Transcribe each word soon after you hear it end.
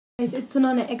Guys, it's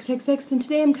lananaXxX, and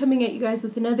today I'm coming at you guys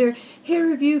with another hair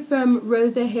review from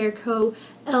Rosa Hair Co.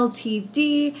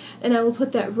 Ltd. And I will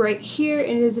put that right here.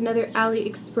 And it is another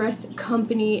AliExpress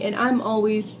company, and I'm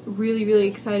always really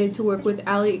excited to work with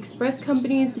AliExpress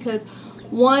companies because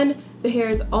 1, the hair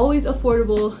is always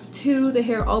affordable, 2, the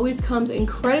hair always comes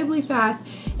incredibly fast,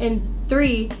 and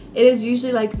 3, it is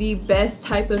usually like the best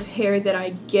type of hair that I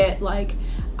get. Like,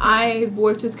 I've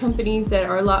worked with companies that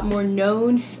are a lot more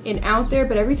known and out there,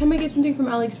 but every time I get something from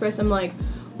AliExpress, I'm like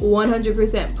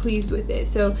 100% pleased with it.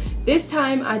 So this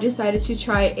time I decided to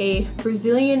try a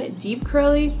Brazilian deep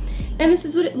curly, and this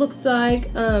is what it looks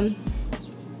like.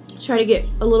 Try to get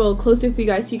a little closer for you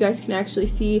guys so you guys can actually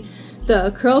see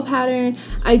the curl pattern.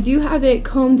 I do have it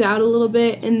combed out a little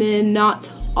bit, and then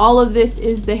not all of this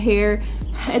is the hair.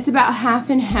 It's about half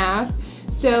and half.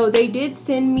 So they did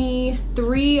send me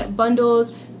 3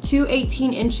 bundles, 2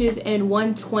 18 inches and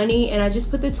 1 20, and I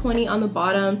just put the 20 on the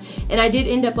bottom, and I did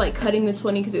end up like cutting the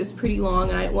 20 because it was pretty long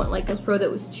and I didn't want like a fro that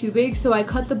was too big, so I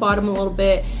cut the bottom a little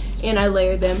bit and I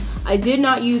layered them. I did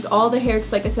not use all the hair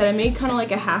because, like I said, I made kind of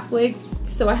like a half wig,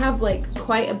 so I have like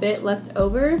quite a bit left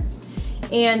over.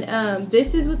 And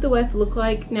this is what the weft looked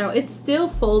like. Now it's still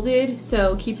folded,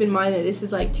 so keep in mind that this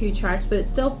is like 2 tracks, but it's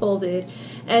still folded.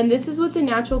 And this is what the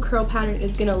natural curl pattern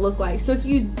is gonna look like. So if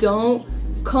you don't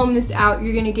comb this out,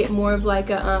 you're gonna get more of like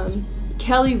a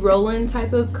Kelly Rowland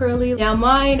type of curly. Now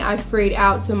mine I frayed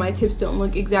out, so my tips don't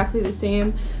look exactly the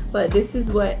same, but this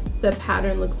is what the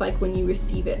pattern looks like when you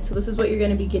receive it. So this is what you're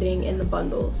gonna be getting in the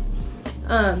bundles.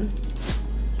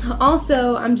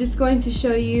 Also, I'm just going to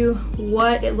show you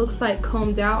what it looks like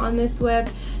combed out on this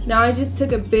weft. Now I just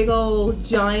took a big old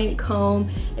giant comb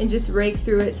and just raked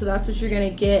through it, so that's what you're gonna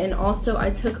get. And also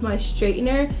I took my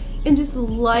straightener and just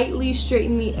lightly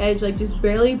straightened the edge, like just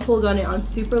barely pulled on it on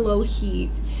super low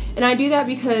heat. And I do that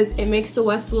because it makes the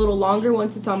wefts a little longer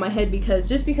once it's on my head, because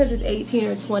just because it's 18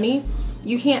 or 20,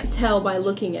 you can't tell by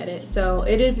looking at it. So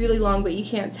it is really long, but you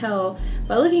can't tell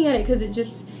by looking at it because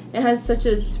it has such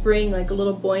a spring, like a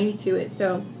little boing to it.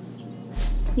 So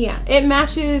yeah, it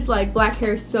matches like black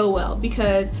hair so well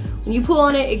because when you pull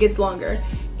on it, it gets longer,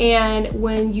 and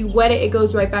when you wet it, it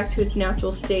goes right back to its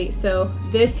natural state. So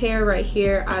this hair right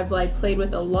here, I've like played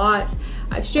with a lot.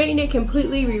 I've straightened it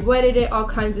completely, re-wetted it, all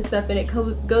kinds of stuff, and it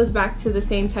goes back to the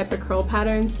same type of curl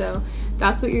pattern. So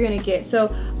that's what you're gonna get.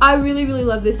 So I really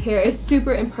love this hair. It's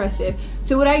super impressive.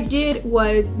 So what I did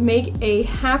was make a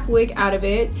half wig out of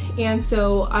it, and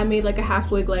so I made like a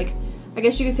half wig, like I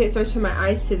guess you could say it starts from my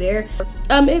eyes to there.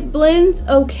 It blends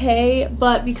okay,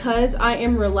 but because I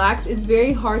am relaxed, it's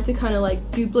very hard to kind of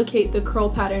like duplicate the curl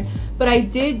pattern. But I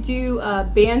did do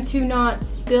Bantu knots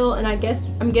still, and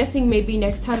I'm guessing maybe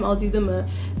next time I'll do them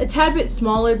a tad bit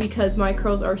smaller because my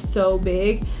curls are so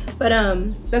big. But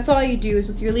that's all you do is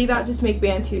with your leave out, just make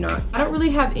Bantu knots. I don't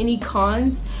really have any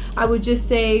cons. I would just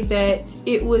say that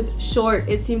it was short.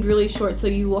 It seemed really short, so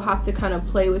you will have to kind of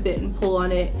play with it and pull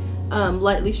on it.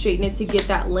 Lightly straighten it to get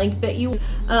that length that you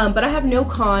but I have no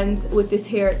cons with this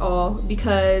hair at all,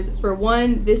 because for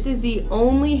one, this is the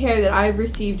only hair that I've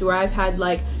received where I've had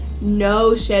like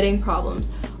no shedding problems.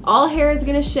 All hair is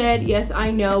gonna shed, yes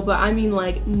I know, but I mean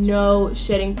like no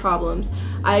shedding problems.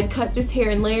 I had cut this hair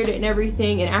and layered it and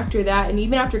everything, and after that, and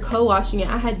even after co-washing it,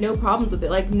 I had no problems with it.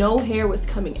 Like, no hair was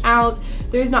coming out.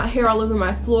 There's not hair all over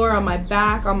my floor, on my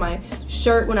back, on my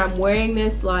shirt when I'm wearing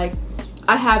this. Like,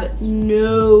 I have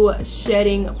no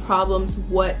shedding problems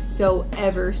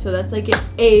whatsoever. So that's like an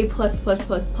A+++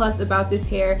 about this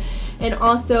hair. And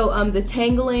also the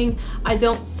tangling, I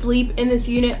don't sleep in this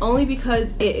unit only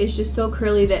because it is just so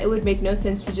curly that it would make no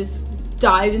sense to just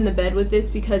dive in the bed with this,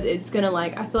 because it's gonna,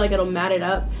 like, I feel like it'll mat it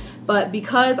up. But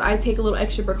because I take a little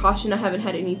extra precaution, I haven't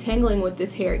had any tangling with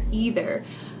this hair either.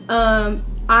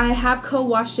 I have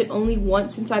co-washed it only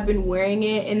once since I've been wearing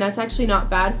it, and that's actually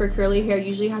not bad for curly hair.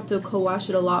 Usually you have to co-wash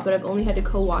it a lot, but I've only had to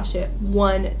co-wash it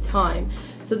 1 time.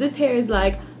 So this hair is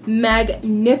like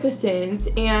magnificent.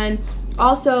 And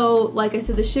also, like I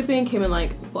said, the shipping came in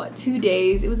like, what, 2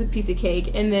 days. It was a piece of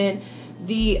cake. And then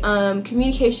the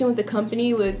communication with the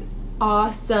company was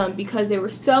awesome because they were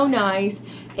so nice.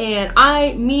 And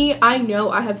I know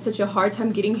I have such a hard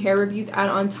time getting hair reviews out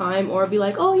on time, or I'll be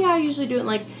like, oh yeah, I usually do it in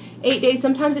like 8 days.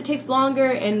 Sometimes it takes longer,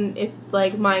 and if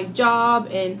like my job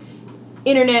and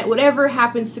internet, whatever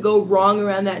happens to go wrong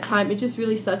around that time, it just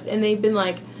really sucks. And they've been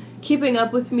like keeping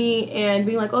up with me and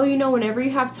being like, oh, you know, whenever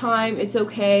you have time, it's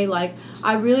okay. Like,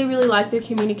 I really like their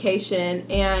communication.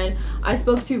 And I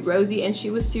spoke to Rosie, and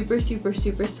she was super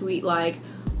sweet. Like,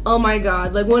 oh my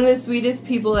god, like one of the sweetest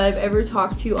people that I've ever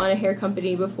talked to on a hair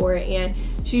company before, and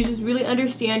she's just really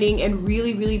understanding and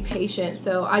really patient.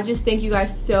 So I just thank you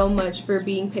guys so much for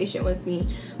being patient with me.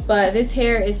 But this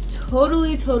hair is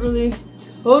totally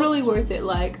worth it.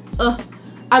 Like,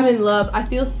 I'm in love. I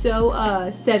feel so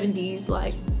 70s,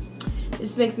 like it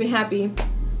just makes me happy.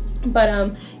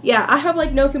 But yeah, I have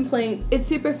like no complaints. It's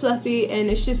super fluffy and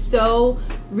it's just so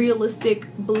realistic,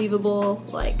 believable.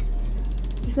 Like,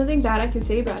 there's nothing bad I can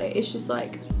say about it. It's just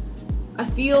like I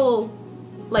feel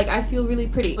really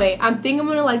pretty. Wait, I'm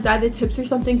gonna like dye the tips or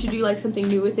something to do like something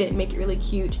new with it and make it really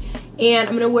cute. And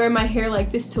I'm gonna wear my hair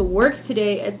like this to work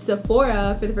today at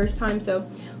Sephora for the first time, so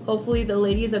hopefully the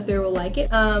ladies up there will like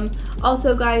it.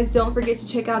 Also guys, don't forget to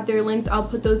check out their links. I'll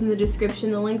put those in the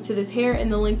description, the link to this hair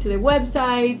and the link to their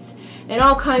websites and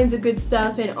all kinds of good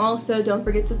stuff. And also don't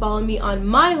forget to follow me on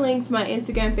my links, my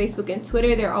Instagram, Facebook, and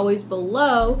Twitter. They're always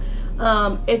below.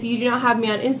 If you do not have me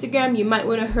on Instagram, you might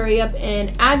want to hurry up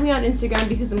and add me on Instagram,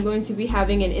 because I'm going to be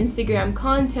having an Instagram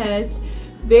contest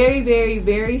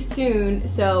very soon.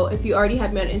 So if you already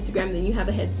have me on Instagram, then you have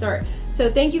a head start.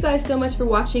 So thank you guys so much for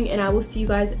watching, and I will see you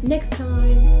guys next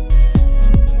time.